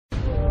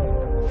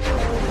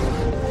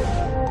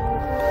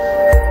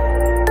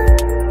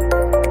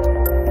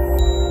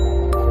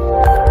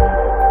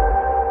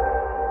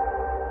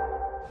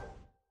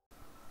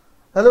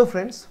Hello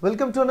friends,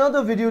 welcome to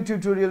another video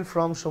tutorial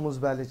from Shomu's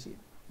Biology.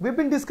 We've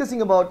been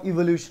discussing about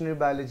evolutionary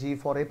biology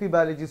for AP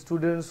Biology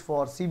students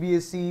for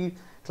CBSE,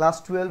 class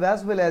 12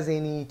 as well as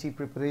NEET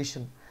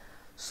preparation.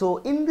 So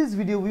in this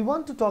video we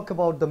want to talk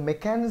about the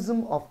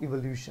mechanism of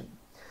evolution.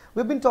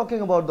 We've been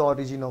talking about the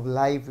origin of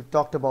life, we've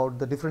talked about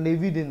the different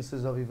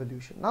evidences of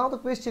evolution. Now the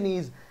question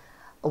is,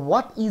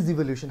 what is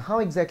evolution? How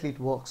exactly it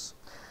works?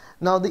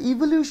 Now the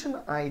evolution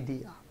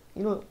idea,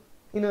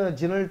 in a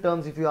general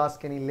terms, if you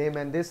ask any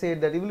layman, they say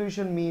that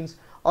evolution means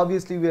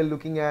obviously we are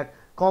looking at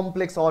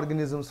complex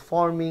organisms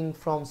forming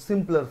from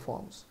simpler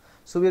forms.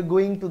 So we are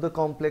going to the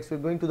complex, we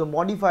are going to the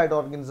modified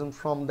organism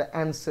from the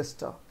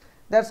ancestor.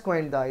 That's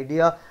quite the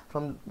idea.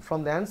 From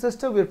the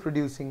ancestor we are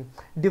producing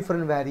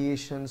different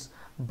variations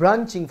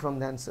branching from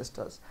the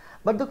ancestors.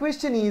 But the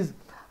question is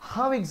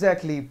how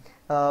exactly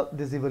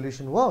this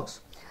evolution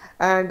works.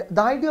 And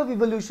the idea of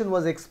evolution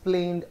was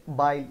explained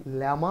by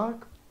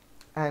Lamarck,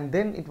 and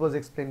then it was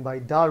explained by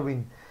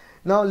Darwin.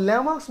 Now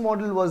Lamarck's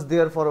model was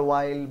there for a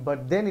while,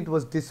 but then it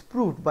was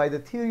disproved by the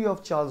theory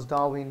of Charles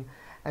Darwin,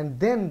 and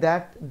then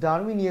that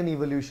Darwinian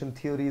evolution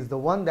theory is the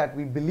one that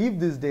we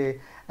believe this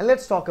day, and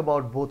let's talk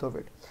about both of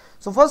it.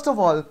 So first of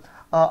all,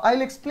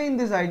 I'll explain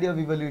this idea of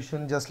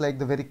evolution just like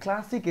the very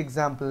classic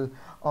example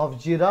of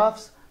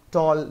giraffe's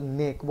tall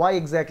neck. Why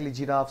exactly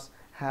giraffes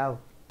have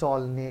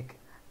tall neck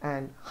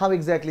and how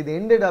exactly they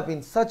ended up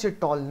in such a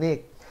tall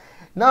neck.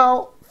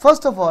 Now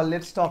first of all,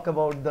 let's talk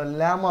about the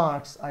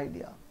Lamarck's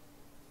idea.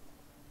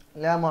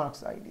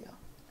 Lamarck's idea.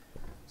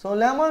 So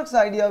Lamarck's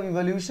idea of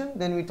evolution,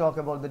 then we talk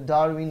about the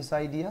Darwin's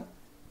idea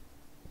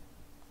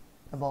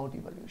about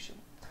evolution.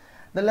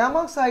 The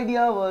Lamarck's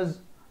idea was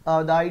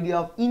the idea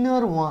of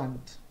inner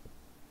want,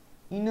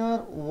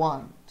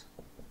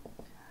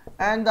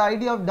 and the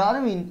idea of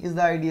Darwin is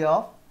the idea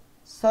of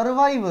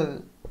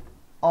survival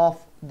of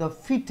the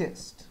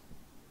fittest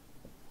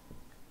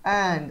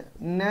and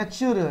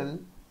natural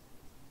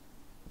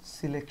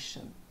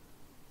selection.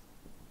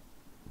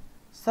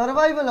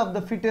 Survival of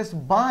the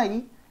fittest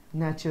by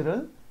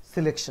natural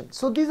selection.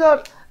 So these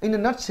are in a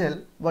nutshell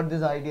what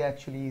this idea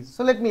actually is.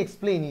 So let me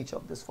explain each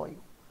of this for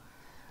you.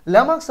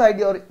 Lamarck's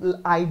idea or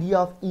idea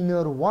of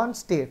inner want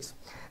states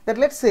that,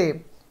 let's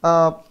say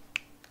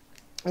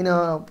in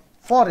a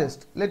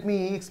forest, let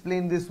me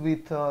explain this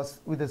with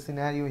a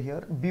scenario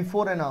here,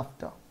 before and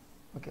after.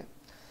 Okay,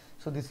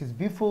 so this is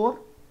before,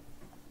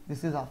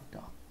 this is after.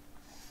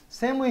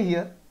 Same way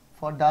here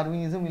for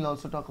Darwinism, we'll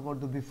also talk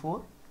about the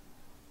before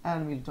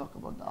and we'll talk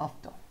about the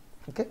after.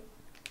 Okay,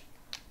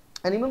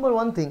 and remember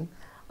one thing,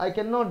 I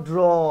cannot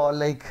draw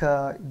like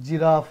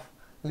giraffe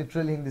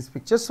literally in this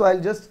picture, so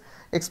I'll just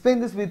explain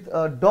this with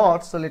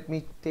dots. So let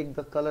me take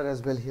the color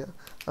as well here.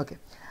 Okay,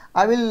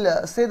 I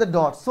will say the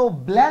dots. So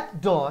black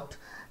dot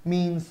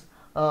means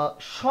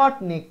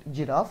short-necked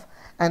giraffe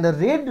and a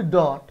red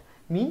dot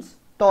means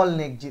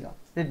tall-necked giraffe.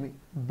 Let me,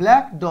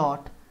 black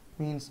dot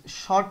means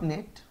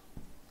short-necked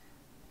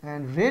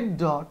and red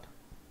dot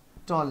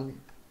tall-necked.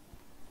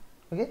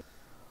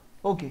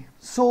 Okay,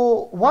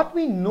 so what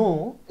we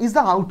know is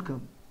the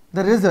outcome,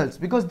 the results,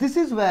 because this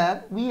is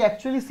where we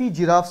actually see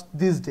giraffes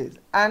these days,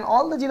 and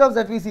all the giraffes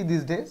that we see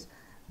these days,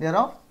 they are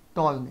of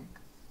tall neck.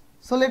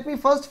 So let me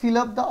first fill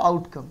up the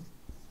outcome.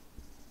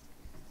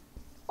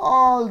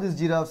 All these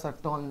giraffes are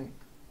tall neck.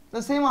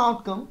 The same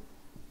outcome,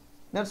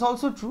 that's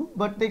also true,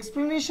 but the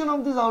explanation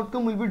of this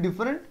outcome will be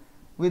different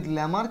with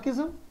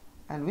Lamarckism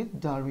and with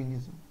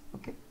Darwinism.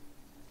 Okay,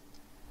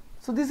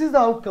 so this is the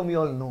outcome we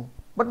all know.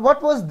 But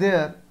what was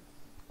there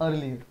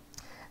earlier?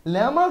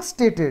 Lamarck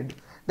stated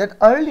that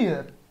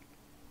earlier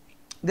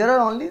there are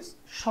only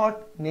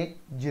short-necked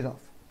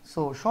giraffe.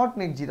 So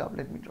short-necked giraffe,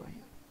 let me draw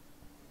here.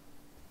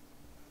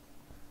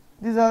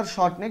 These are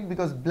short-necked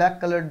because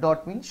black colored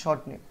dot means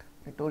short-necked,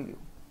 I told you.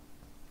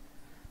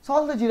 So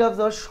all the giraffes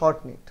are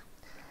short-necked.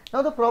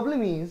 Now the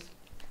problem is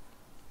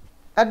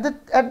at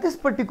this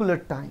particular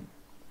time,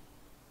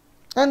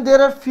 and there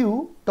are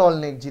few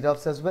tall-necked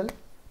giraffes as well.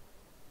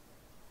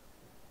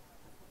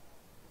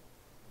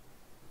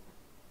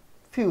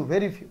 Few,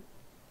 very few.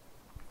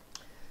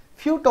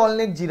 Few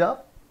tall-necked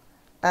giraffe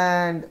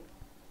and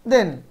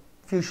then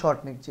few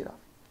short-necked giraffe.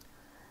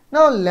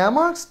 Now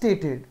Lamarck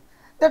stated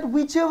that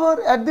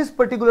whichever at this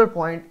particular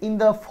point in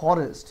the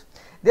forest,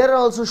 there are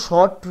also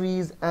short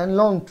trees and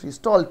long trees,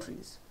 tall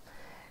trees.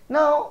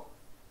 Now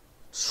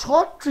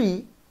short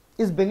tree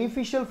is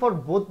beneficial for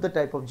both the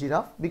type of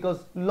giraffe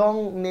because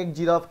long-necked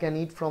giraffe can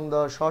eat from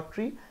the short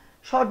tree,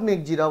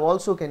 short-necked giraffe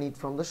also can eat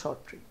from the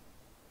short tree.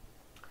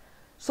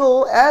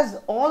 So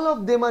as all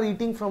of them are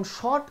eating from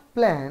short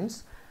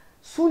plants,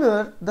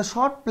 sooner the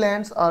short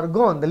plants are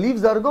gone, the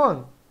leaves are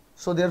gone,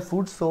 so their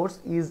food source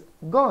is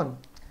gone.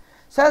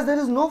 So as there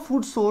is no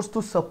food source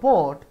to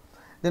support,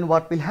 then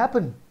what will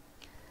happen?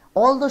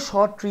 All the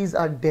short trees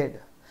are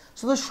dead.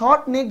 So the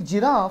short-necked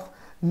giraffe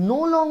no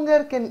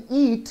longer can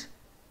eat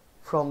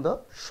from the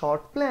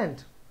short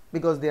plant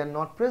because they are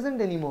not present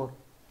anymore.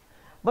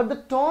 But the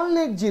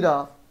tall-necked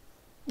giraffe,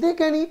 they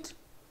can eat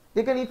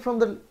from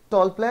the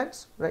tall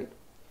plants, right?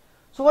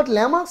 So what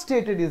Lamarck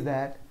stated is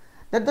that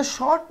that the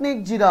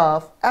short-necked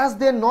giraffe, as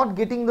they are not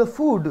getting the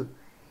food,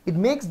 it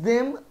makes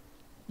them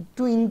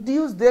to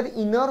induce their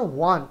inner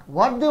want.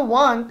 What they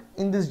want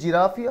in this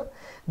giraffe here?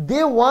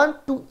 They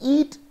want to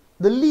eat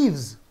the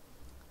leaves.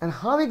 And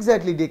how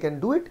exactly they can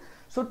do it?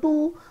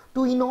 So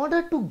in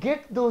order to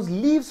get those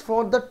leaves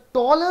for the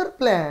taller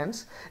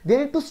plants, they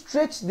need to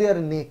stretch their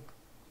neck.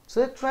 So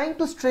they are trying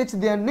to stretch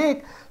their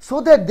neck so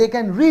that they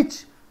can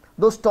reach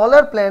those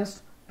taller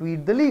plants to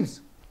eat the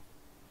leaves.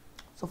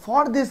 So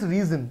for this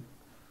reason,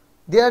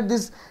 they are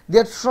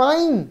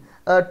trying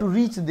to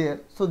reach there.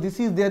 So this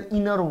is their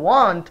inner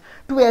want.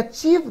 To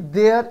achieve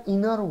their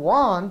inner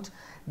want,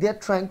 they are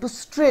trying to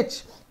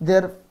stretch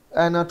their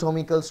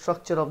anatomical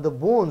structure of the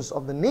bones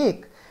of the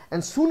neck,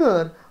 and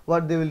sooner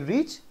what they will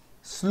reach,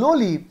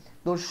 slowly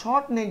those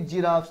short-necked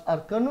giraffes are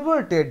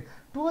converted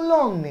to a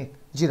long-necked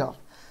giraffe.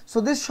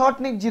 So these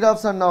short-necked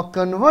giraffes are now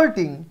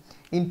converting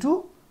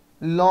into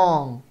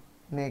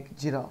long-necked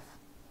giraffe.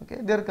 Okay,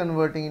 they are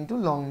converting into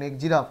long-necked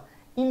giraffe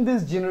in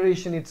this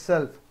generation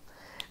itself.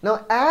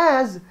 Now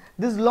as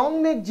this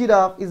long-necked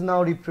giraffe is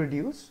now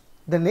reproduced,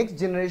 the next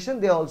generation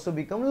they also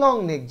become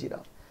long-necked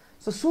giraffe.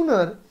 So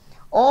sooner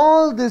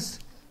all this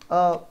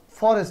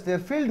forest, they are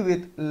filled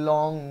with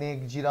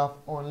long-necked giraffe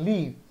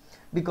only,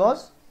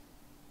 because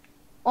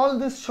all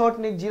this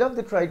short-necked giraffe,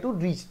 they try to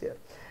reach there.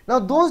 Now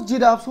those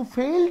giraffes who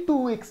fail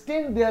to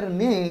extend their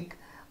neck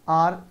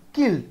are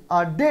killed,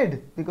 are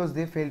dead, because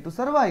they fail to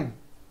survive.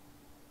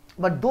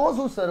 But those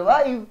who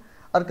survive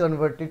are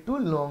converted to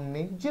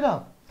long-necked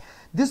giraffe.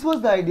 This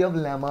was the idea of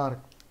Lamarck.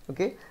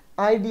 Okay,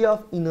 idea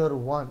of inner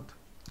want.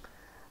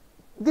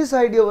 This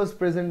idea was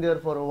present there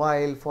for a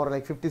while, for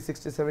like 50,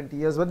 60, 70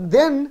 years, but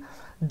then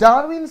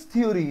Darwin's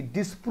theory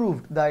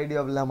disproved the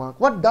idea of Lamarck.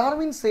 What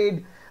Darwin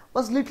said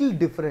was little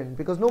different,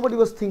 because nobody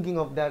was thinking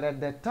of that at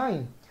that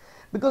time.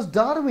 Because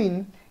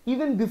Darwin,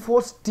 even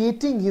before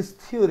stating his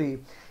theory,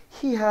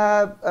 he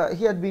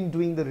had been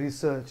doing the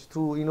research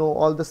through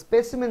all the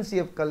specimens he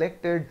have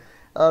collected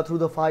through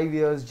the 5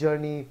 years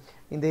journey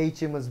in the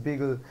HMS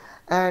Beagle.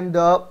 And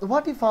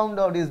what he found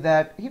out is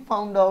that he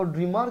found out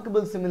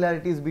remarkable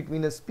similarities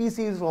between a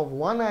species of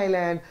one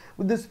island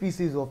with the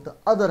species of the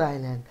other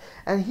island.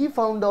 And he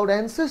found out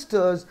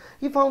ancestors,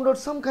 he found out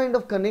some kind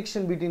of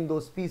connection between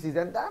those species.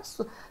 And that's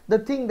the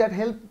thing that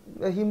helped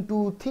him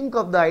to think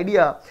of the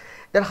idea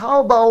that how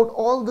about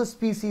all the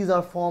species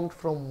are formed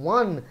from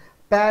one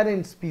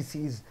parent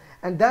species.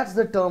 And that's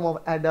the term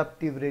of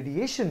adaptive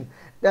radiation,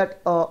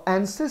 that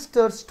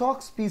ancestor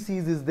stock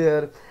species is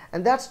there,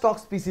 and that stock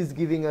species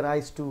giving a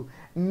rise to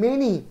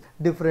many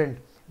different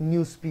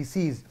new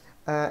species,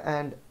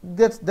 and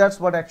that's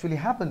what actually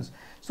happens.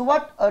 So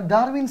what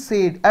Darwin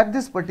said at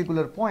this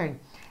particular point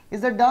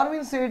is that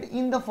Darwin said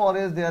in the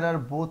forest there are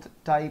both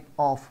type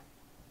of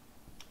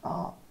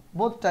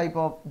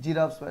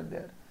giraffes were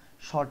there.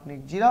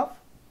 Short-necked giraffe,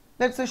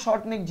 let's say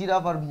short-necked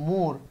giraffe are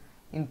more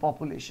in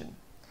population,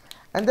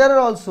 and there are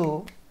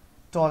also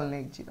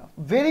tall-necked giraffe.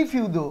 Very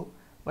few though,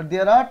 but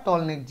there are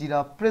tall-necked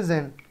giraffe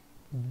present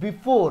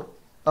before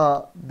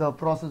the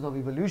process of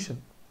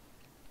evolution.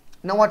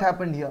 Now what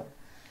happened here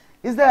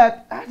is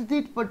that at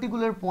that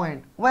particular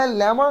point, while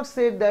Lamarck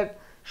said that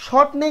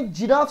short-necked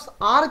giraffes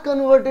are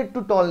converted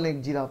to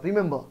tall-necked giraffe,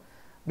 remember,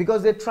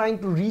 because they're trying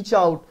to reach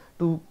out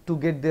to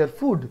get their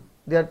food,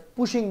 they are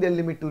pushing their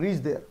limit to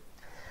reach there.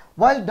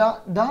 While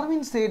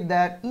Darwin said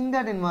that in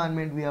that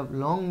environment we have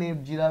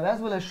long-necked giraffe as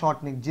well as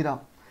short-necked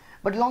giraffe,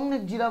 but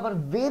long-necked giraffe are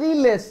very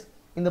less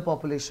in the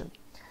population.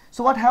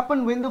 So what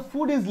happened when the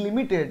food is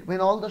limited,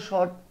 when all the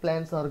short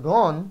plants are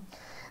gone,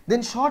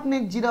 then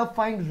short-necked giraffe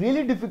find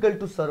really difficult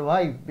to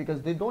survive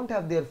because they don't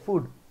have their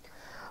food.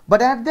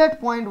 But at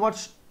that point,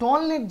 what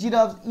tall-necked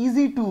giraffes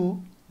easy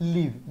to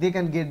live, they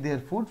can get their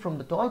food from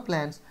the tall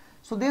plants,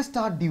 so they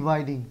start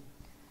dividing.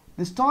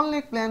 These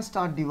tall-necked plants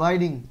start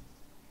dividing.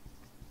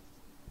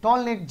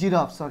 Tall-necked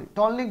giraffes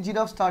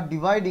start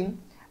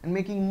dividing and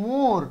making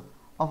more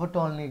of a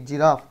tall-necked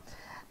giraffe,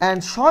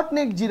 and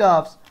short-necked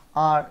giraffes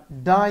are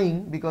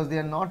dying because they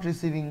are not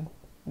receiving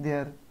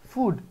their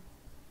food.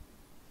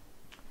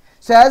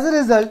 So as a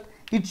result,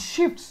 it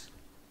shifts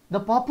the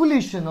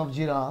population of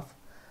giraffe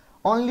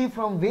only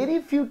from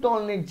very few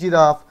tall-necked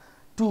giraffe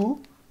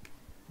to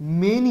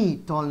many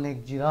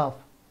tall-necked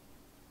giraffe.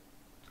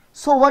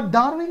 So what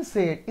Darwin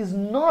said is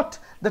not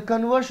the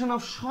conversion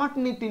of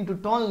short-necked into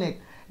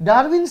tall-necked.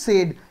 Darwin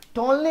said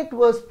tall-necked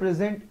was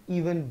present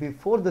even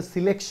before the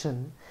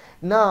selection.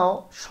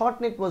 Now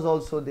short-necked was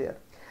also there,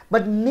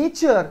 but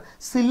nature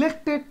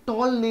selected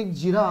tall-necked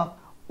giraffe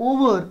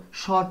over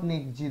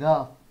short-necked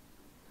giraffe.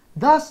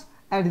 Thus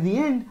at the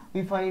end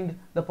we find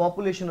the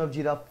population of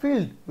giraffe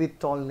filled with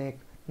tall-neck,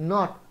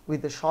 not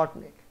with the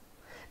short-neck.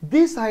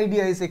 This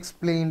idea is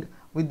explained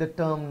with the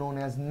term known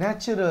as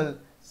natural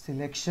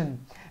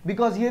selection,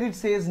 because here it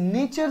says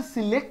nature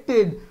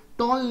selected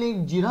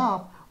tall-necked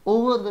giraffe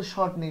over the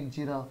short-necked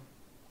giraffe.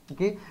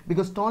 Okay,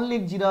 because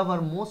tall-necked giraffe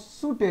are most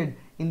suited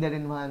in that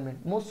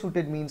environment. Most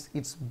suited means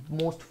it's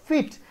most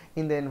fit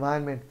in the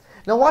environment.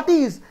 Now what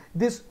is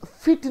this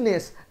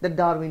fitness that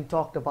Darwin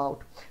talked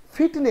about?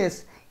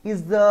 Fitness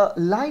is the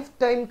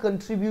lifetime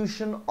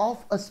contribution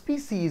of a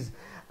species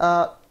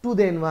to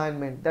the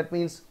environment. That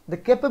means the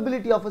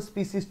capability of a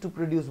species to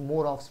produce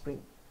more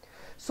offspring.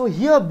 So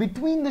here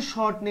between the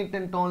short-necked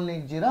and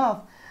tall-necked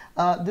giraffe,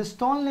 this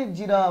tall-necked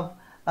giraffe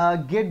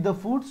get the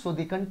food, so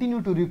they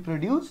continue to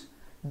reproduce.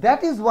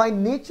 That is why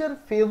nature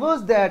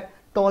favors that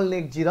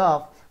tall-necked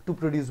giraffe to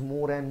produce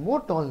more and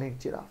more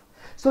tall-necked giraffe.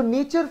 So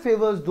nature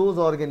favors those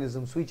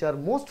organisms which are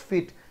most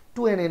fit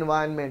to an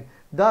environment,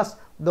 thus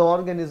the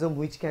organism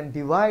which can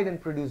divide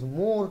and produce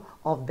more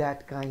of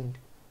that kind.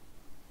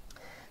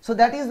 So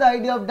that is the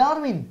idea of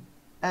Darwin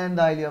and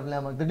the idea of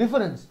Lamarck, the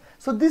difference.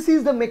 So this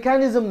is the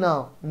mechanism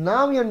now.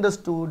 Now we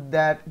understood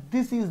that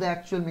this is the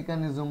actual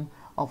mechanism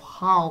of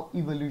how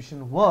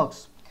evolution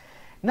works.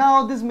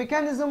 Now this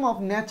mechanism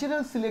of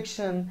natural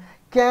selection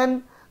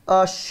can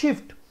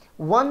shift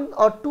one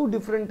or two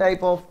different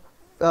type of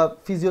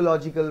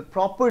physiological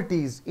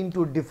properties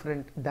into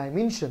different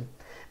dimension,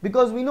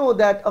 because we know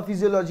that a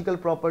physiological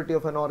property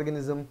of an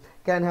organism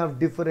can have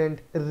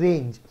different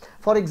range.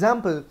 For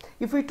example,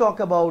 if we talk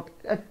about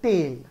a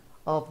tail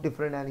of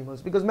different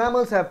animals, because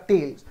mammals have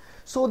tails,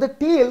 so the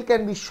tail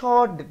can be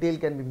short, the tail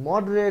can be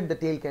moderate, the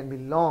tail can be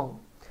long.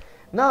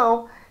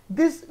 Now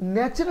this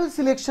natural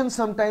selection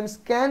sometimes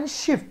can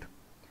shift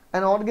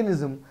an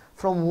organism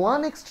from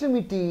one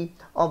extremity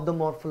of the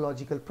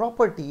morphological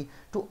property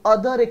to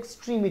other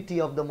extremity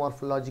of the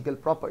morphological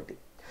property.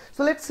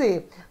 So let's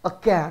say a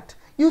cat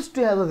used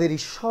to have a very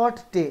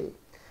short tail,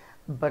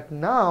 but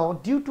now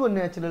due to a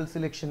natural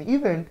selection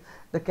event,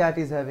 the cat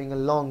is having a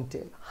long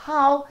tail.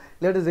 How?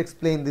 Let us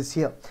explain this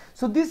here.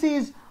 So this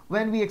is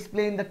when we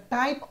explain the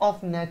type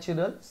of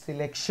natural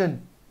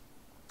selection.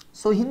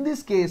 So in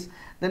this case,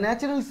 the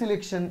natural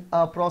selection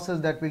process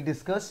that we'll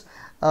discuss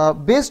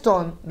based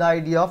on the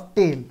idea of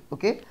tail.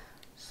 Okay,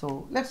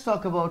 so let's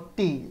talk about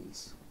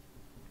tails.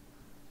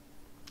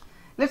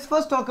 Let's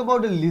first talk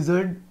about a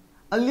lizard.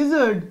 A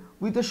lizard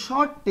with a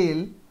short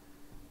tail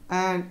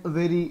and a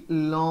very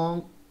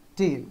long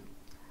tail.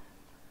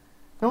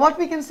 Now what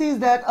we can see is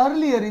that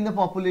earlier in the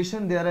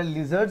population there are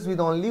lizards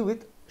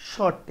with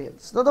short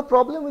tails. Now the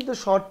problem with the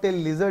short tail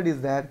lizard is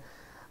that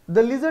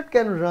the lizard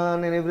can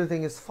run and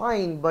everything is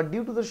fine, but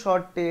due to the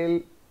short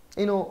tail,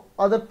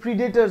 other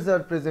predators are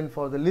present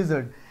for the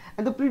lizard,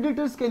 and the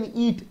predators can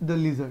eat the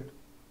lizard.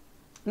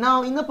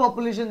 Now in the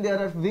population there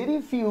are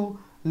very few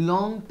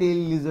long tail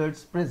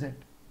lizards present.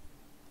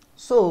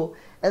 So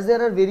as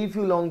there are very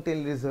few long tail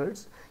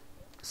lizards,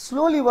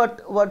 slowly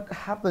what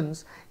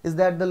happens is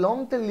that the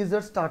long tail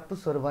lizards start to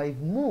survive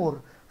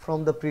more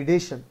from the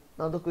predation.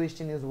 Now the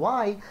question is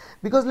why?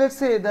 Because let's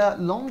say the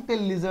long tail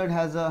lizard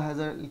has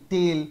a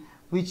tail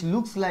which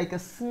looks like a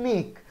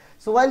snake.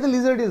 So while the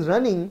lizard is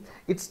running,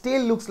 its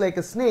tail looks like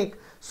a snake,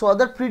 so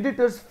other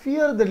predators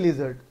fear the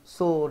lizard.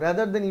 So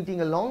rather than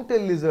eating a long tail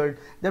lizard,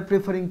 they are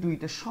preferring to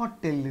eat a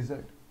short tail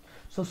lizard.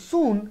 So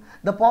soon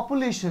the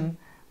population,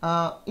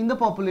 in the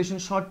population,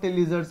 short tail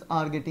lizards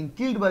are getting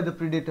killed by the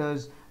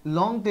predators,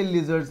 long tail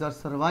lizards are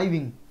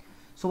surviving.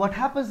 So what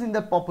happens in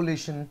the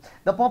population?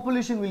 The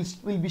population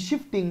will be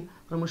shifting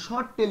from a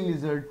short tail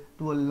lizard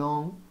to a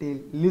long tail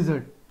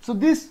lizard. So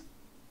this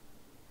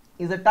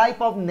is a type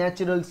of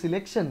natural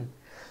selection.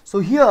 So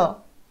here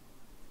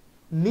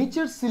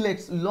nature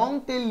selects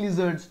long tail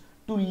lizards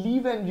to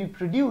live and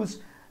reproduce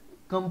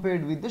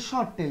compared with the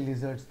short tail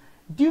lizards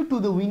due to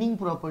the winning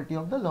property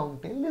of the long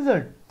tail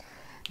lizard.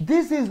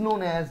 This is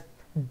known as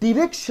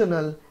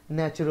directional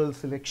natural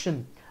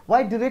selection.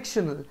 Why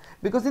directional?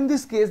 Because in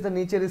this case the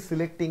nature is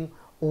selecting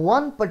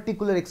one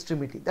particular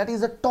extremity, that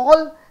is a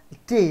tall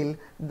tail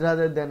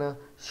rather than a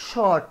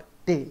short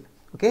tail.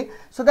 Okay,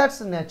 so that's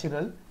the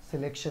natural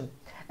selection.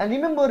 And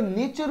remember,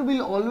 nature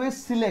will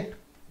always select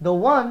the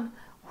one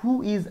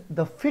who is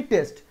the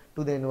fittest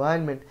to the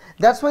environment.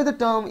 That's why the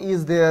term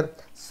is there,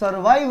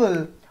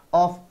 survival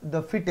of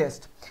the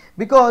fittest,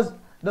 because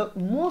the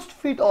most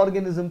fit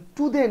organism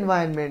to the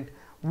environment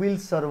will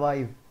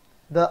survive.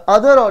 The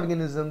other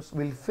organisms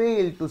will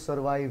fail to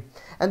survive,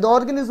 and the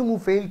organism who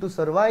fail to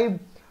survive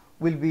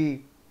will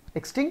be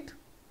extinct,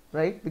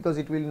 right? Because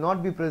it will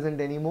not be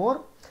present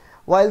anymore,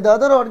 while the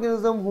other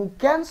organism who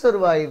can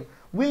survive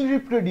will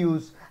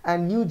reproduce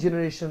and new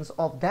generations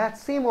of that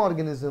same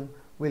organism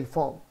will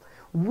form.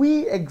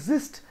 We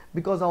exist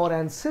because our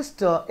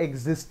ancestor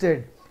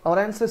existed, our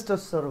ancestor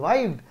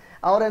survived,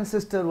 our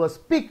ancestor was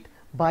picked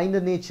by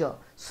the nature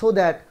so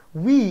that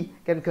we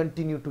can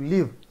continue to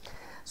live.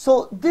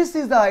 So this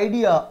is the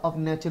idea of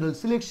natural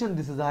selection,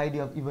 this is the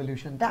idea of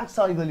evolution. That's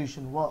how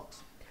evolution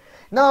works.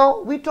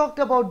 Now we talked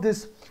about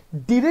this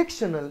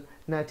directional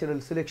natural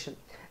selection.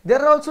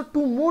 There are also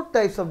two more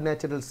types of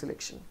natural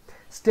selection: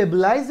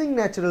 stabilizing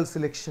natural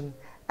selection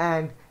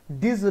and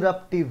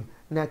disruptive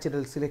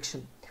natural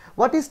selection.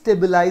 What is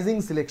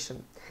stabilizing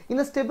selection? In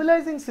a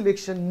stabilizing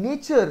selection,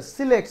 nature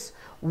selects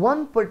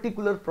one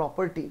particular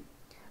property.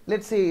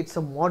 Let's say it's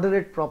a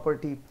moderate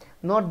property,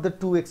 not the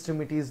two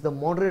extremities, the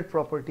moderate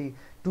property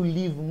to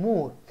live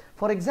more.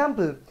 For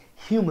example,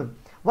 human.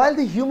 While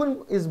the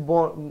human is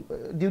born,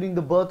 during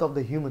the birth of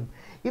the human,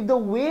 if the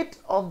weight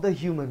of the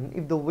human,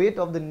 if the weight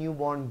of the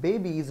newborn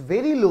baby is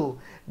very low,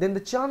 then the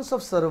chance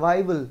of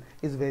survival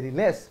is very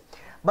less.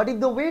 But if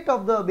the weight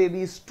of the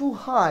baby is too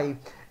high,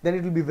 then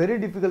it will be very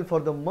difficult for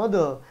the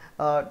mother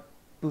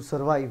to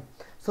survive.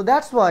 So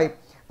that's why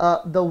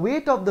the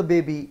weight of the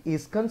baby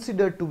is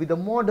considered to be the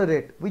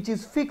moderate, which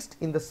is fixed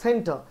in the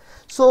center.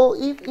 So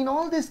if in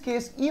all this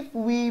case, if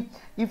we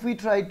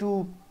try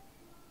to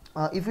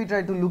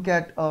look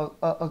at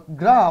a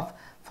graph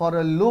for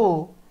a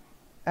low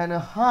and a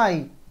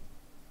high,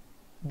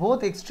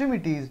 both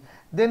extremities,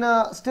 then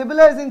a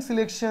stabilizing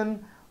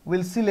selection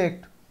will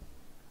select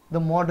the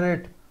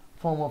moderate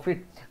form of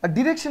it. A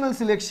directional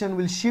selection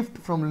will shift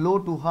from low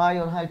to high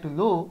or high to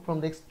low from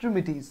the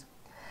extremities.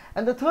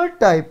 And the third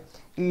type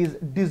is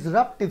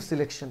disruptive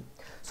selection.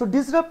 So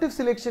disruptive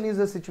selection is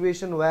a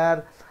situation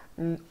where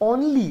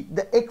only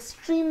the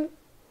extreme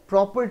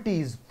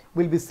properties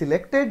will be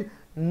selected,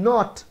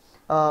 not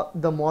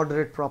the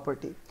moderate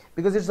property,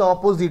 because it's the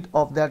opposite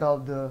of that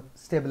of the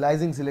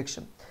stabilizing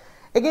selection.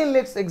 Again,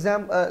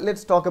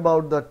 let's talk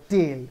about the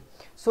tail.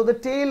 So the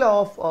tail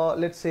of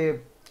let's say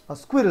a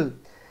squirrel.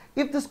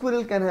 If the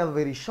squirrel can have a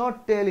very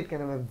short tail, it can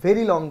have a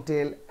very long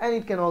tail, and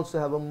it can also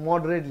have a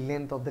moderate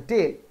length of the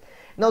tail.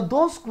 Now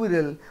those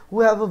squirrel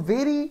who have a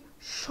very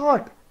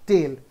short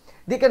tail,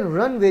 they can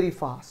run very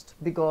fast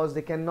because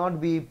they cannot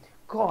be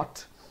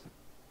caught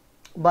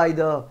by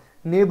the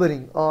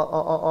neighboring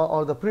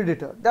or the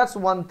predator. That's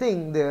one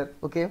thing there.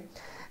 Okay.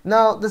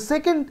 Now the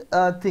second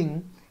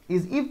thing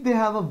is, if they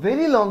have a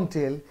very long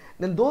tail,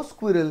 then those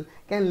squirrel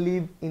can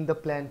live in the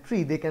plant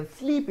tree. They can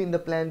sleep in the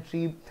plant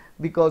tree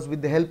because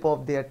with the help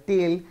of their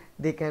tail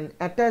they can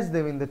attach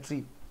them in the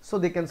tree, so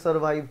they can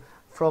survive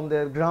from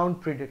their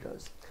ground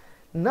predators.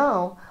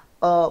 Now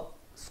a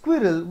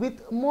squirrel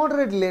with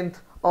moderate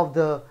length of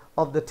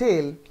the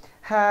tail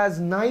has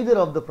neither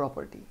of the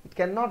property. It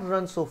cannot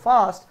run so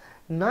fast,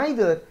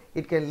 neither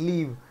it can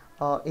live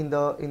in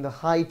the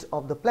height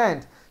of the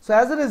plant. So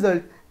as a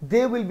result,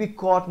 they will be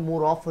caught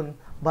more often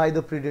by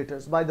the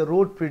predators, by the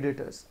road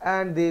predators,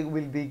 and they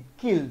will be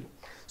killed.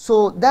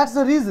 So that's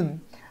the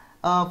reason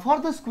for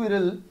the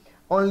squirrel,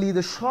 only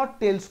the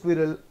short-tailed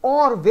squirrel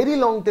or very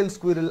long-tailed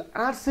squirrel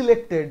are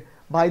selected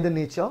by the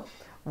nature,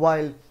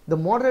 while the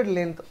moderate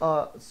length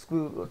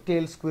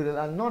tail squirrel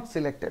are not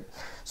selected.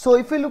 So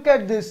if we look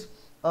at this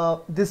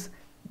this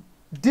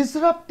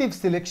disruptive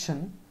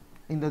selection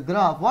in the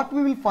graph, what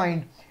we will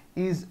find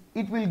is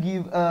it will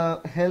give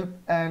help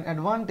and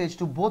advantage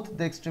to both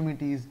the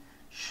extremities,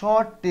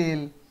 short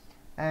tail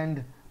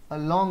and a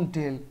long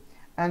tail,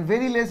 and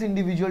very less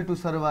individual to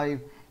survive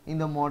in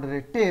the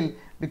moderate tail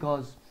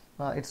because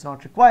it's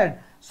not required.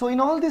 So in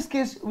all this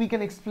case, we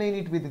can explain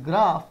it with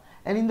graph,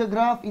 and in the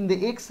graph, in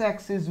the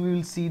x-axis we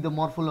will see the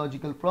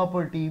morphological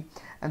property,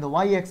 and the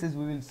y-axis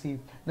we will see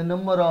the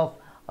number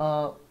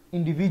of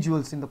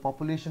individuals in the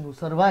population who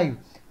survive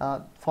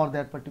for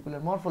that particular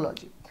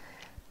morphology.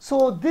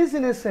 So this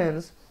in a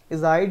sense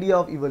is the idea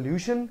of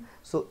evolution.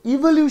 So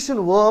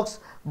evolution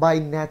works by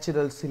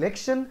natural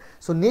selection.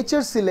 So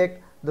nature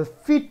select the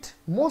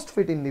most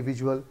fit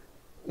individual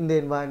in the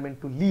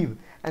environment to live,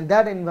 and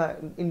that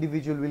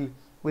individual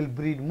will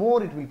breed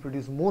more, it will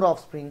produce more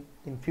offspring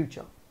in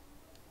future.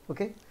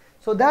 Okay,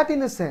 so that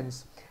in a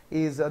sense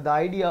is the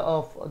idea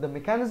of the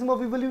mechanism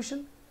of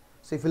evolution.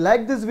 So if you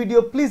like this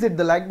video, please hit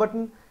the like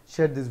button,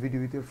 share this video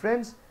with your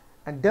friends,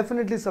 and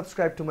definitely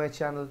subscribe to my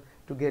channel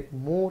to get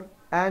more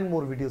and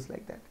more videos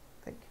like that.